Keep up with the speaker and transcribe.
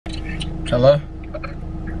Hello?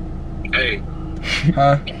 Hey.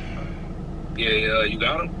 Huh? Yeah, you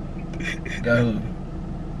got him? Got who?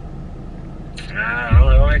 Nah, I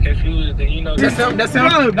don't get confused. You know, That's him.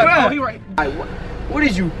 Bro. Oh, he right. Like, what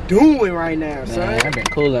is you doing right now, son? Man, I've been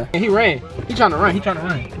cooler. He ran. He trying to run.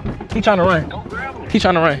 Don't grab him. He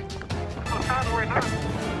trying to run. Ain't no time to run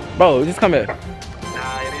now. Bro, just come here.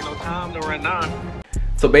 Nah, it ain't no time to run now.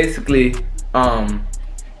 So basically,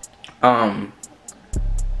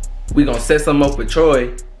 we gonna set something up with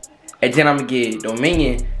Troy, and then I'm gonna get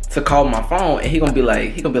Dominion to call my phone, and he gonna be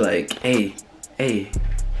like, hey,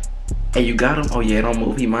 you got him? Oh yeah, don't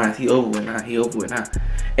move. He mine. He over with now.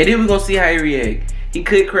 And then we gonna see how he react. He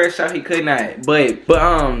could crash out. He could not. But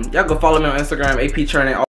y'all go follow me on Instagram. AP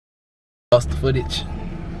Turning. Lost the footage.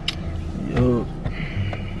 Yo,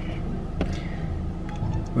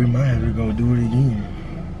 we might have to go do it again.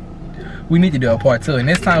 We need to do a part 2, and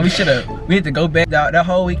this time we need to go back that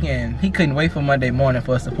whole weekend. He couldn't wait for Monday morning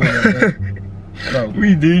for us to pull it. Bro,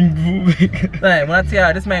 We didn't move it. like, when I tell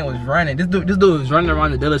y'all, this man was running. This dude was running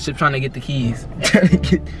around the dealership trying to get the keys.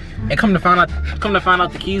 And come to find out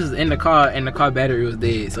the keys was in the car, and the car battery was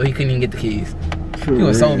dead, so he couldn't even get the keys. He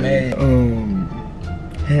was so mad.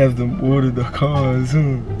 Have them order the cars,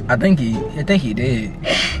 huh? I think he did.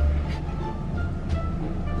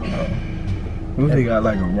 What if they got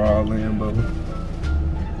like a raw Lambo?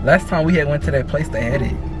 Last time we went to that place, they had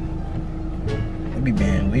it. It be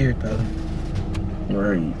being weird though.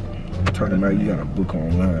 Right. Talking about you got a book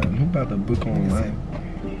online. Who about to book online?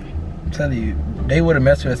 I'm telling you, they would have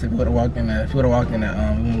messed with us if we would have walked in when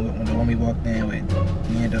we walked in with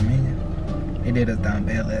me and Dominion. They did us down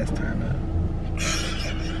bad last time though.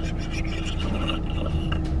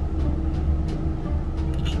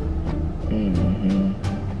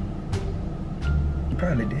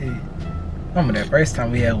 Probably did. Remember that first time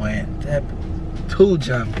we went, that 2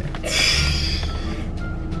 jumping.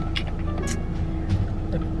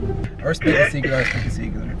 Respect the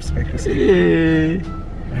secret, respect the secret.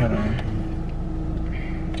 Hold on.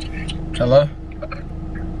 Hello?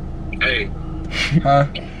 Hey. Huh?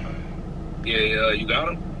 Yeah, you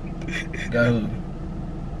got him? Got who?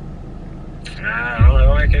 Nah, I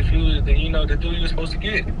don't get confused. You know, the dude you were supposed to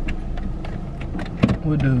get.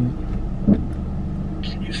 What dude?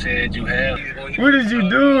 You said you have. What is you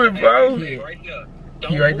doing, bro? Stay right there.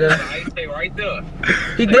 He right there? Stay right there.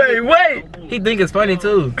 Wait. He think it's funny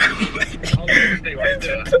too. Stay right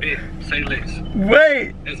there. Bitch, say less.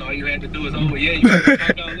 Wait. That's all you had to do is over. Yeah, you had to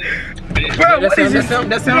talk all this. Bitch. Bro, what is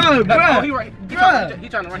That's him. Bro. Oh, he right. He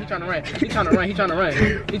trying to run.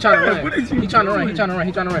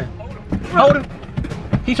 Hold him.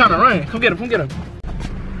 He trying to run. Come get him.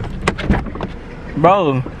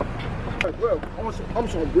 Bro. Bro, on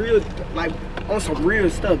some real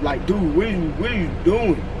stuff. Like, dude, what are you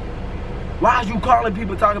doing? Why are you calling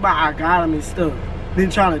people talking about I got him and stuff? Then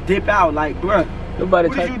trying to dip out, like, bro. What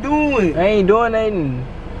are you doing? I ain't doing nothing.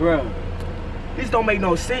 Bro, this don't make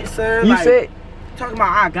no sense, son. You like, said talking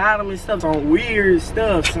about I got him and stuff on weird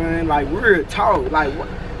stuff, son. Like, weird talk. Like,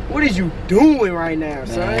 what is you doing right now,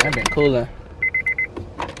 son? Man, I've been cooler.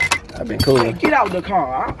 Hey, get out the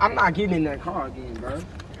car. I'm not getting in that car again, bro.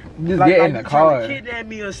 Just Like, get in the you car. trying to kidnap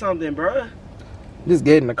me or something, bro. Just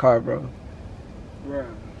get in the car, bro. Bro,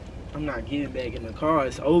 I'm not getting back in the car.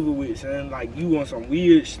 It's over with, son. Like, you want some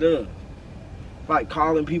weird stuff. Like,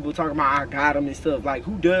 calling people, talking about I got them and stuff. Like,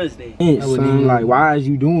 who does that? Yeah, son, like, why is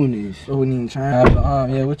you doing this? I wouldn't even try.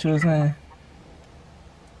 Yeah, what you was saying?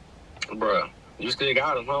 Bruh, you still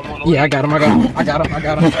got him, huh? Yeah, I got him. Bro,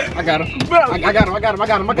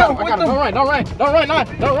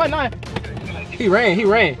 Don't run, nah. He ran.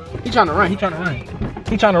 He trying to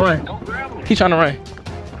run. Don't grab him. He trying to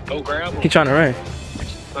run.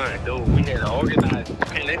 Alright, dude, we need to organize. You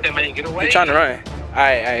can't let that man get away. He trying to run.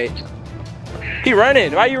 Alright. He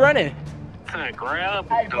running. Why you running? Grab him,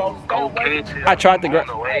 Hey, bro, dude. Go catch him. I tried to grab.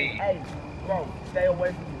 Hey, bro, stay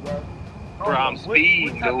away from me, bro. Bro, I'm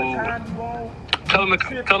speeding, dude. Tell him to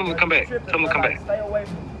come back. Tell him to come back. Stay away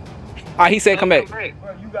from me. He said come back. Bro,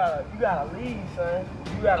 you gotta leave, son.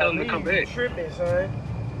 You gotta Tell him to leave. come back. You tripping, son.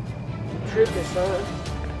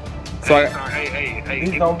 So Hey,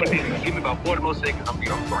 give me about 40 more seconds. I'm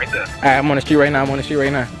right there. Alright, I'm on the street right now.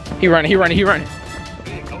 He running. Yeah,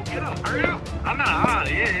 go get him. Hurry up. I'm not.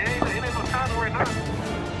 Yeah, it ain't no time to run now.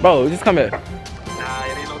 Bro, just come here. Nah,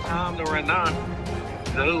 it ain't no time to run now.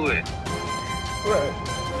 Do it. Bro,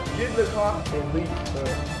 get in the car and leave, bro.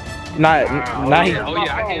 Nah, I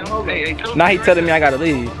can. Hey, now he telling me I gotta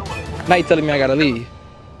leave.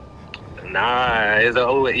 Nah, it's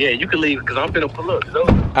over. Yeah, you can leave because I'm finna pull up. It's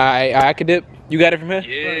over. I could dip. You got it from here?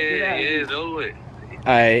 Yeah, it's over.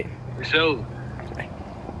 Alright. For sure.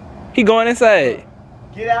 He going inside.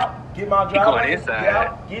 Get out. Get my He driveway. going inside. Get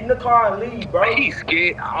out. Get in the car and leave, bro. He's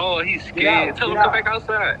scared. Oh, he's Get scared. out, Tell him get to come out. back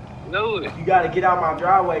outside. No. You gotta get out my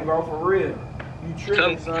driveway, bro, for real. You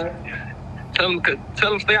tripping, son. Tell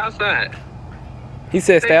him stay outside. He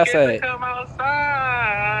said stay They outside. scared to come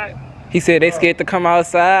outside. He said they scared to come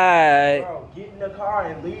outside. Bro, get in the car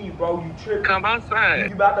and leave, bro. You tripping. Come outside.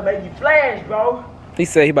 You about to make you flash, bro. He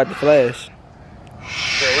said he about to flash.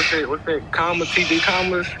 Yeah, what's that? Commas, TD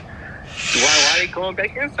commas. Why they going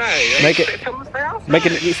back inside? Make it- Tell them to stay outside. Make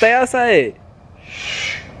it stay outside.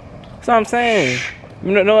 That's what I'm saying.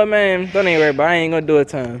 You know what, man? Don't even worry about it. I ain't gonna do it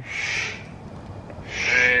to him.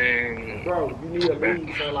 Man. Bro, you need a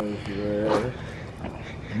leave, son.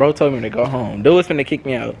 Bro told me to go home. Dude was finna kick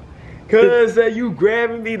me out. Cause you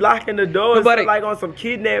grabbing me, locking the door, and Nobody- stuff like on some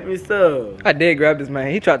kidnapping stuff. I did grab this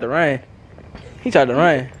man. He tried to run. He tried to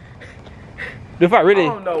run. If I I really,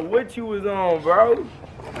 don't know what you was on, bro.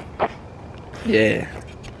 yeah,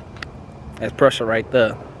 that's pressure right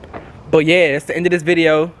there. But yeah, that's the end of this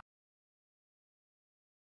video.